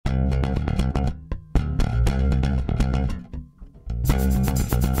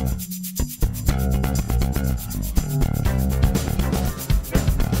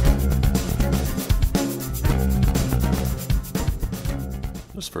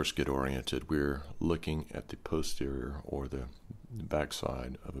first get oriented, we're looking at the posterior or the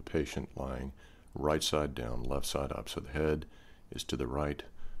backside of a patient lying right side down, left side up. So the head is to the right,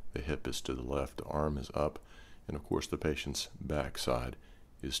 the hip is to the left, the arm is up, and of course the patient's backside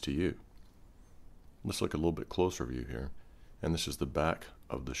is to you. Let's look a little bit closer view here. And this is the back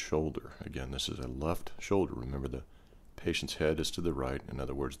of the shoulder. Again, this is a left shoulder. Remember, the patient's head is to the right. In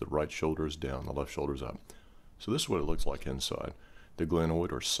other words, the right shoulder is down, the left shoulder is up. So this is what it looks like inside. The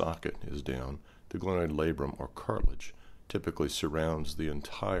glenoid or socket is down. The glenoid labrum or cartilage typically surrounds the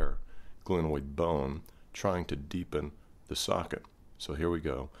entire glenoid bone, trying to deepen the socket. So here we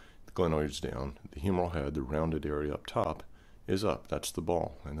go. The glenoid is down. The humeral head, the rounded area up top, is up. That's the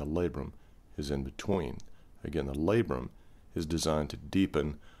ball. And the labrum is in between. Again, the labrum is designed to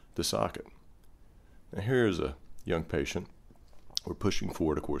deepen the socket. Now here's a young patient. We're pushing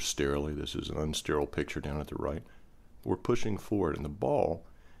forward, of course, sterilely. This is an unsterile picture down at the right. We're pushing forward, and the ball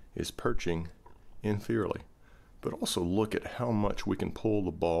is perching inferiorly. But also look at how much we can pull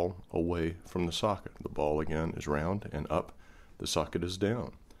the ball away from the socket. The ball, again, is round and up. The socket is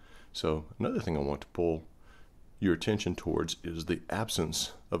down. So another thing I want to pull your attention towards is the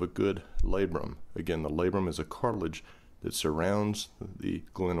absence of a good labrum. Again, the labrum is a cartilage that surrounds the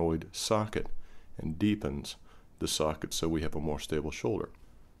glenoid socket and deepens the socket so we have a more stable shoulder.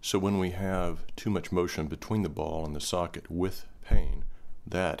 So when we have too much motion between the ball and the socket with pain,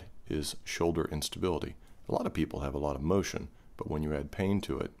 that is shoulder instability. A lot of people have a lot of motion, but when you add pain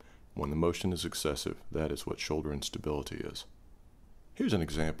to it, when the motion is excessive, that is what shoulder instability is. Here's an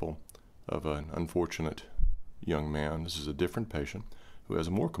example of an unfortunate young man. This is a different patient who has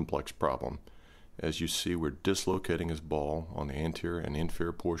a more complex problem. As you see, we're dislocating his ball on the anterior and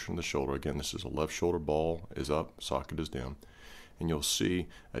inferior portion of the shoulder. Again, this is a left shoulder, ball is up, socket is down. And you'll see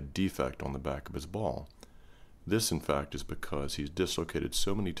a defect on the back of his ball. This, in fact, is because he's dislocated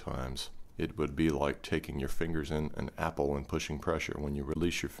so many times, it would be like taking your fingers in an apple and pushing pressure. When you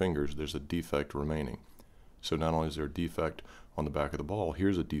release your fingers, there's a defect remaining. So not only is there a defect on the back of the ball,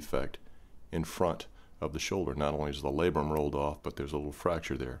 here's a defect in front of the shoulder. Not only is the labrum rolled off, but there's a little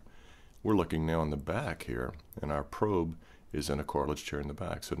fracture there. We're looking now in the back here, and our probe is in a cartilage tear in the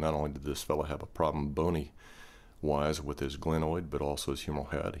back. So not only did this fellow have a problem bony-wise with his glenoid, but also his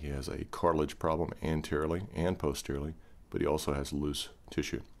humeral head. He has a cartilage problem anteriorly and posteriorly, but he also has loose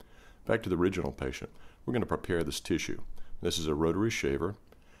tissue. Back to the original patient. We're going to prepare this tissue. This is a rotary shaver.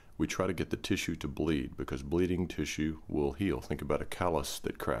 We try to get the tissue to bleed because bleeding tissue will heal. Think about a callus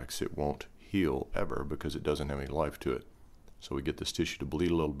that cracks. It won't heal ever because it doesn't have any life to it. So we get this tissue to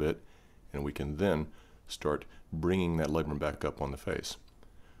bleed a little bit, and we can then start bringing that labrum back up on the face.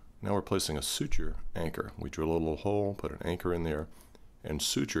 Now we're placing a suture anchor. We drill a little hole, put an anchor in there, and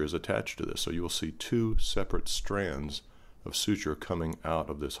suture is attached to this. So you will see two separate strands of suture coming out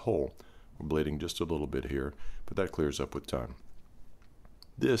of this hole. We're bleeding just a little bit here, but that clears up with time.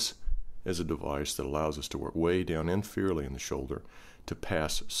 This is a device that allows us to work way down inferiorly in the shoulder to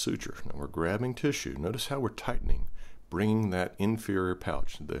pass suture. Now we're grabbing tissue. Notice how we're tightening, bringing that inferior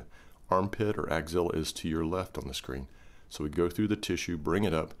pouch. The armpit or axilla is to your left on the screen. So we go through the tissue, bring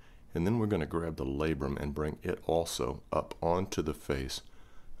it up, and then we're going to grab the labrum and bring it also up onto the face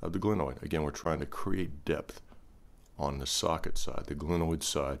of the glenoid. Again, we're trying to create depth on the socket side, the glenoid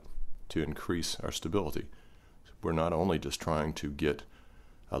side, to increase our stability. We're not only just trying to get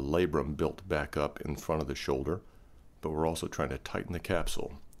a labrum built back up in front of the shoulder, but we're also trying to tighten the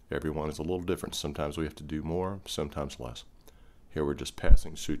capsule. Everyone is a little different. Sometimes we have to do more, sometimes less. Here we're just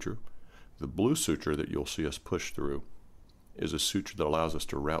passing suture. The blue suture that you'll see us push through is a suture that allows us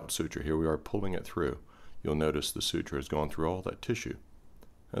to route suture. Here we are pulling it through. You'll notice the suture has gone through all that tissue.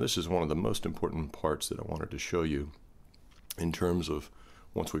 Now this is one of the most important parts that I wanted to show you in terms of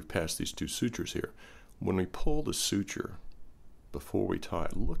once we've passed these two sutures here. When we pull the suture before we tie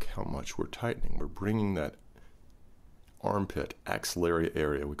it, look how much we're tightening. We're bringing that armpit axillary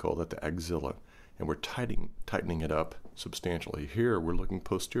area, we call that the axilla, and we're tightening it up substantially. Here we're looking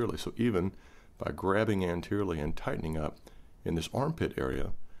posteriorly, so even by grabbing anteriorly and tightening up in this armpit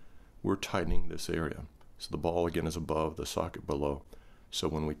area, we're tightening this area. So the ball again is above, the socket below. So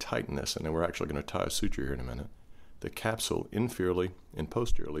when we tighten this, and then we're actually going to tie a suture here in a minute, the capsule inferiorly and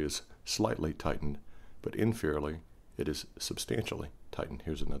posteriorly is slightly tightened, but inferiorly it is substantially tightened.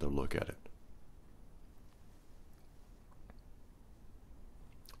 Here's another look at it.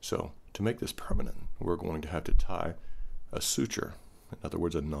 So to make this permanent, we're going to have to tie a suture, in other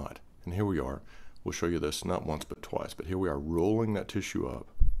words, a knot. And here we are. We'll show you this not once but twice, but here we are rolling that tissue up.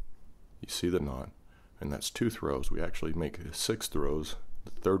 You see the knot, and that's 2 throws. We actually make 6 throws.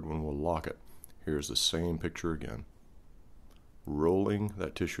 The third one will lock it. Here's the same picture again. rolling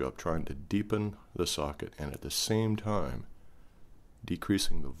that tissue up, trying to deepen the socket, and at the same time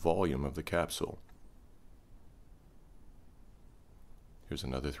decreasing the volume of the capsule. Here's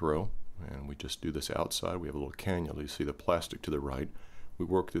another throw, and we just do this outside. We have a little cannula. You see the plastic to the right. We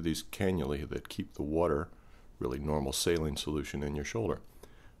work through these cannulae that keep the water, really normal saline solution, in your shoulder.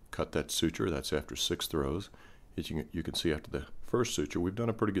 Cut that suture. That's after 6 throws. As you can see, after the first suture, we've done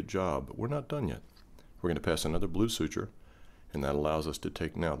a pretty good job, but we're not done yet. We're going to pass another blue suture, and that allows us to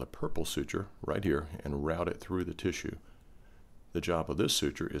take now the purple suture right here and route it through the tissue. The job of this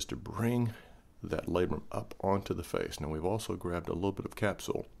suture is to bring that labrum up onto the face. Now, we've also grabbed a little bit of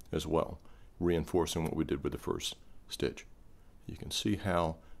capsule as well, reinforcing what we did with the first stitch. You can see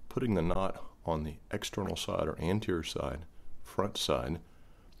how putting the knot on the external side or anterior side, front side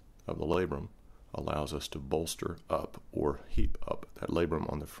of the labrum allows us to bolster up or heap up that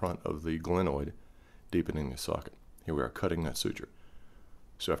labrum on the front of the glenoid, deepening the socket. Here we are cutting that suture.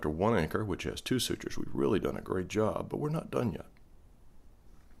 So after one anchor, which has 2 sutures, we've really done a great job, but we're not done yet.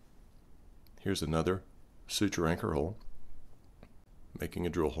 Here's another suture anchor hole, making a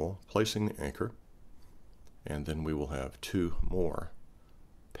drill hole, placing the anchor, and then we will have 2 more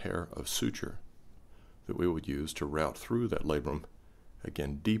pair of suture that we would use to route through that labrum,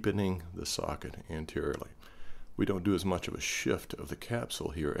 again deepening the socket anteriorly. We don't do as much of a shift of the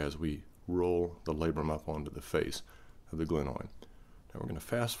capsule here as we roll the labrum up onto the face of the glenoid. Now we're going to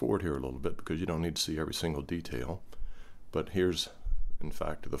fast forward here a little bit because you don't need to see every single detail, but here's in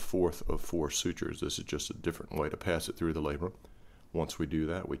fact the 4th of 4 sutures. This is just a different way to pass it through the labrum. Once we do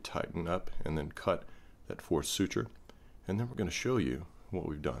that, we tighten up and then cut that 4th suture, and then we're going to show you what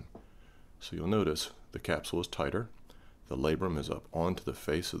we've done. So you'll notice the capsule is tighter, the labrum is up onto the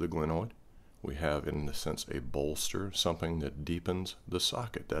face of the glenoid. We have, in a sense, a bolster, something that deepens the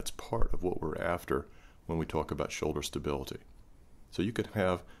socket. That's part of what we're after when we talk about shoulder stability. So you could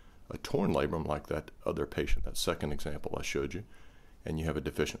have a torn labrum like that other patient, that second example I showed you, and you have a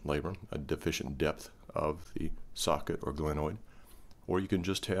deficient labrum, a deficient depth of the socket or glenoid, or you can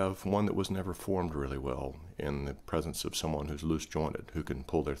just have one that was never formed really well in the presence of someone who's loose jointed, who can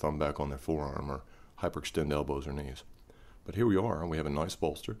pull their thumb back on their forearm or hyperextend elbows or knees. But here we are, we have a nice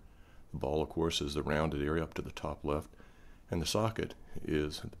bolster. The ball, of course, is the rounded area up to the top left, and the socket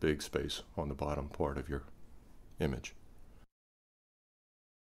is the big space on the bottom part of your image.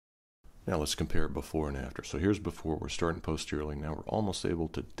 Now let's compare before and after. So here's before. We're starting posteriorly. Now we're almost able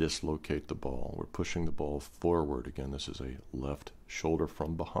to dislocate the ball. We're pushing the ball forward. Again, this is a left shoulder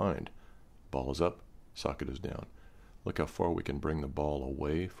from behind. Ball is up, socket is down. Look how far we can bring the ball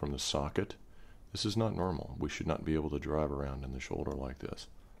away from the socket. This is not normal. We should not be able to drive around in the shoulder like this.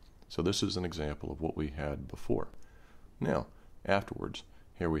 So this is an example of what we had before. Now, afterwards,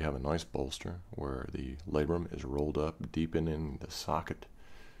 here we have a nice bolster where the labrum is rolled up, deepening the socket.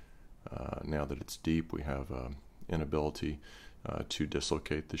 Now that it's deep, we have inability to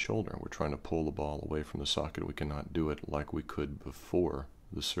dislocate the shoulder. We're trying to pull the ball away from the socket. We cannot do it like we could before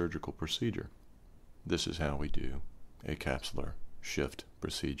the surgical procedure. This is how we do a capsular shift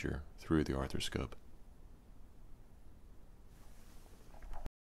procedure through the arthroscope.